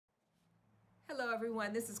Hello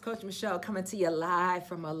everyone, this is Coach Michelle coming to you live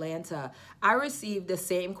from Atlanta. I received the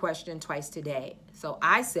same question twice today. So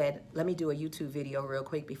I said, let me do a YouTube video real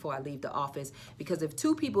quick before I leave the office, because if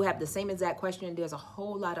two people have the same exact question, there's a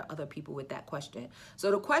whole lot of other people with that question.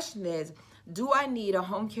 So the question is, do I need a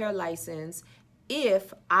home care license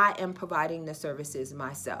if I am providing the services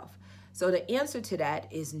myself? So the answer to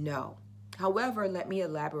that is no. However, let me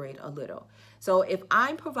elaborate a little. So if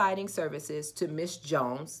I'm providing services to Miss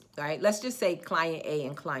Jones, right, let's just say client A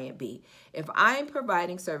and client B. If I'm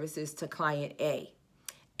providing services to client A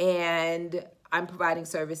and I'm providing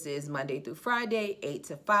services Monday through Friday, 8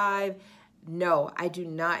 to 5, no, I do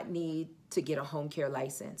not need to get a home care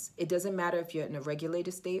license. It doesn't matter if you're in a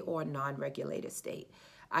regulated state or a non-regulated state.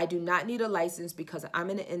 I do not need a license because I'm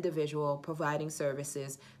an individual providing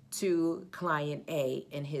services to client A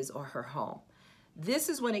in his or her home. This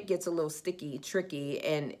is when it gets a little sticky, tricky,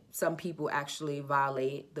 and some people actually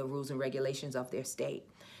violate the rules and regulations of their state.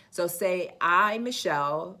 So say I,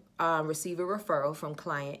 Michelle, receive a referral from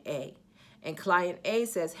client A. And client A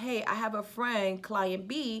says, hey, I have a friend, client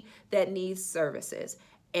B, that needs services.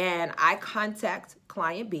 And I contact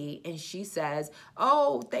client B and she says,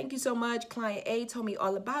 oh, thank you so much. Client A told me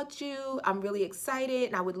all about you. I'm really excited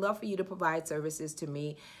and I would love for you to provide services to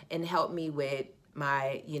me and help me with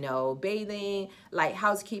my, bathing, like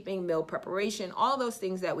housekeeping, meal preparation, all those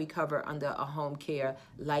things that we cover under a home care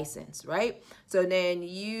license, right? So then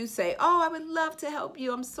you say, oh, I would love to help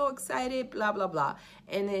you. I'm so excited, blah, blah, blah.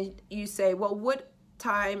 And then you say, well, what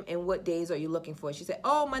time and what days are you looking for? She said,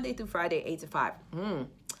 oh, Monday through Friday, 8 to 5.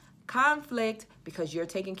 Conflict, because you're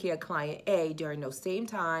taking care of client A during those same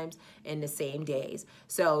times and the same days.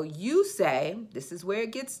 So you say, this is where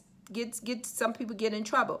it gets some people get in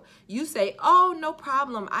trouble. You say, oh, no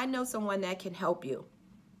problem. I know someone that can help you.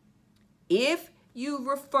 If you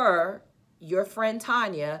refer your friend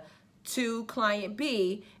Tanya to client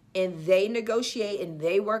B and they negotiate and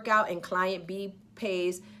they work out and client B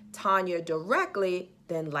pays Tanya directly,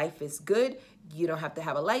 then life is good. You don't have to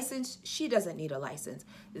have a license. She doesn't need a license.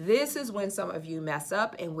 This is when some of you mess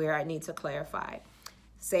up and where I need to clarify.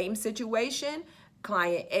 Same situation.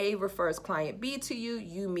 Client A refers client B to you.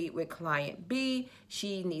 You meet with client B.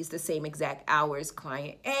 She needs the same exact hours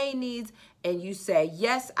client A needs. And you say,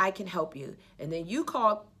 yes, I can help you. And then you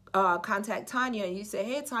contact Tanya and you say,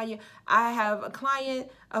 hey, Tanya, I have a client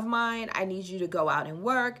of mine. I need you to go out and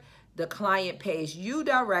work. The client pays you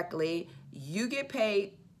directly. You get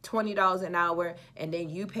paid $20 an hour, and then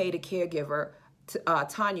you pay the caregiver,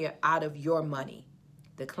 Tanya, out of your money.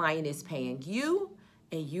 The client is paying you,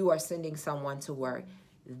 and you are sending someone to work.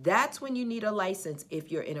 That's when you need a license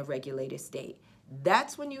if you're in a regulated state.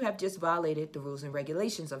 That's when you have just violated the rules and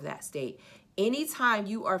regulations of that state. Anytime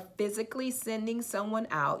you are physically sending someone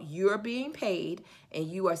out, you're being paid, and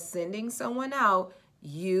you are sending someone out,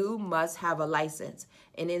 you must have a license.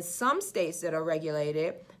 And in some states that are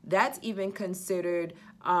regulated, that's even considered,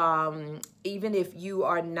 even if you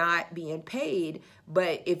are not being paid,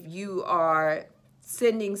 but if you are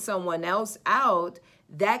sending someone else out,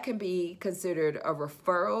 that can be considered a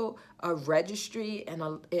referral, a registry, and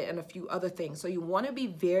a few other things. So you want to be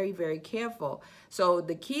very, very careful. So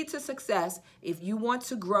the key to success, if you want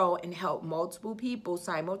to grow and help multiple people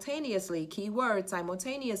simultaneously, keyword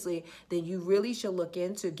simultaneously, then you really should look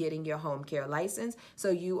into getting your home care license so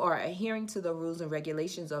you are adhering to the rules and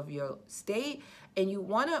regulations of your state. And you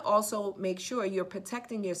want to also make sure you're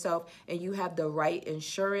protecting yourself and you have the right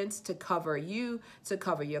insurance to cover you, to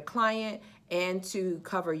cover your client, and to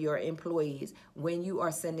cover your employees when you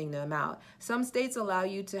are sending them out. Some states allow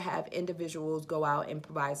you to have individuals go out and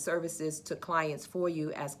provide services to clients for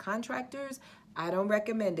you as contractors. I don't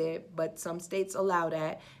recommend it, but some states allow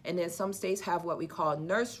that. And then some states have what we call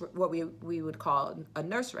what we would call a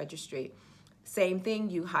nurse registry. Same thing,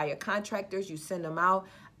 you hire contractors, you send them out.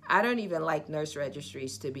 I don't even like nurse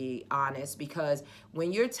registries, to be honest, because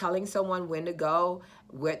when you're telling someone when to go,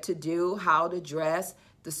 what to do, how to dress,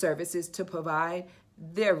 the services to provide,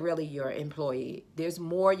 they're really your employee. There's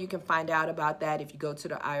more you can find out about that if you go to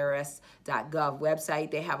the irs.gov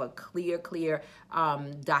website. They have a clear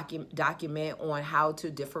document on how to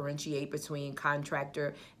differentiate between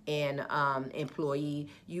contractor and employee.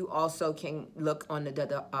 You also can look on the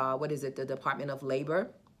Department of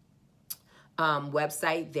Labor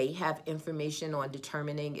website. They have information on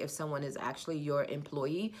determining if someone is actually your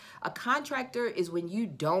employee. A contractor is when you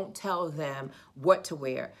don't tell them what to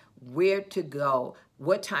wear, where to go,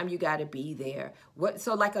 what time you got to be there.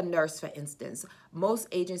 So like a nurse, for instance, most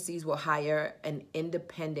agencies will hire an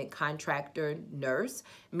independent contractor nurse,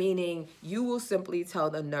 meaning you will simply tell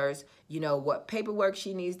the nurse, you know, what paperwork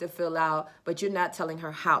she needs to fill out, but you're not telling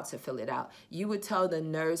her how to fill it out. You would tell the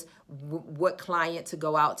nurse what client to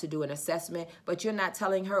go out to do an assessment, but you're not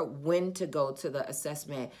telling her when to go to the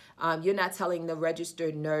assessment. You're not telling the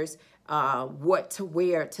registered nurse what to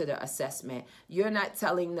wear to the assessment. You're not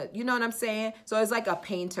telling you know what I'm saying? So it's like a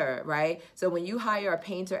painter, right? So when you hire a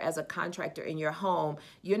painter as a contractor in your home,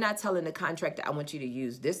 you're not telling the contractor, I want you to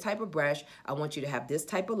use this type of brush. I want you to have this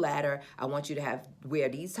type of ladder. I want you to wear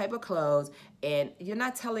these type of clothes. And you're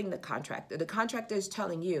not telling the contractor. The contractor is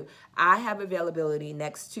telling you, I have availability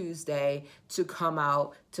next Tuesday to come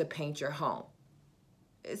out to paint your home.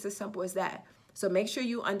 It's as simple as that. So make sure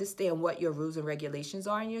you understand what your rules and regulations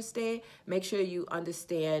are in your state. Make sure you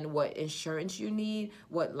understand what insurance you need,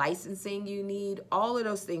 what licensing you need, all of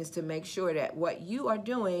those things to make sure that what you are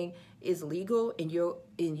doing is legal and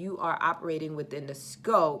you are operating within the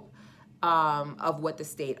scope of what the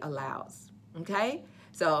state allows. Okay?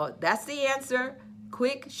 So that's the answer.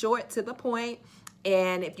 Quick, short, to the point.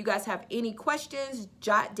 And if you guys have any questions,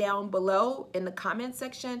 jot down below in the comment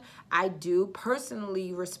section. I do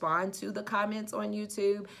personally respond to the comments on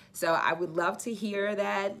YouTube, so I would love to hear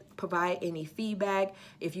that, provide any feedback.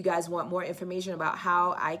 If you guys want more information about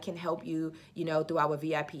how I can help you, you know, through our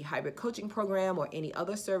VIP hybrid coaching program or any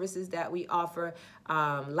other services that we offer,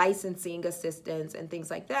 licensing assistance and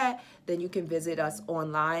things like that, then you can visit us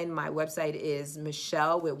online. My website is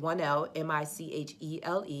Michele with one L,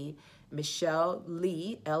 Michele, Michele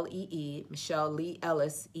Lee, L-E-E, Michele Lee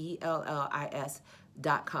Ellis, ELLIS.com,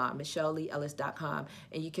 MicheleLeeEllis.com.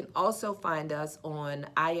 And you can also find us on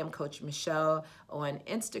I Am Coach Michele on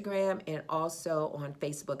Instagram and also on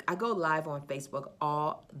Facebook. I go live on Facebook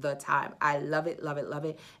all the time. I love it, love it, love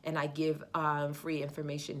it. And I give free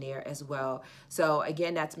information there as well. So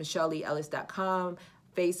again, that's MicheleLeeEllis.com,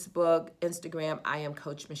 Facebook, Instagram, I Am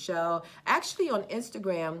Coach Michele. Actually on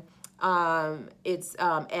Instagram, it's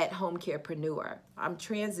at homecarepreneur. I'm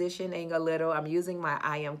transitioning a little. I'm using my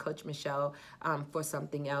I Am Coach Michele for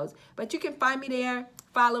something else. But you can find me there,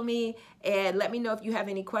 follow me, and let me know if you have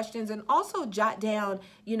any questions. And also jot down,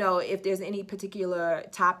 you know, if there's any particular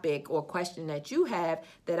topic or question that you have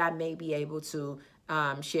that I may be able to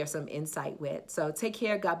share some insight with. So take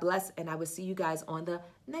care, God bless, and I will see you guys on the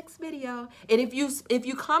next video. And if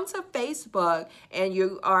you come to Facebook and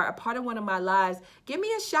you are a part of one of my lives, give me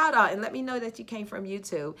a shout out and let me know that you came from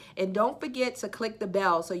YouTube. And don't forget to click the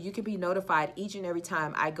bell so you can be notified each and every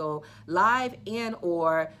time I go live and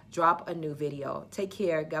or drop a new video. Take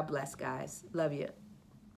care. God bless, guys. Love you.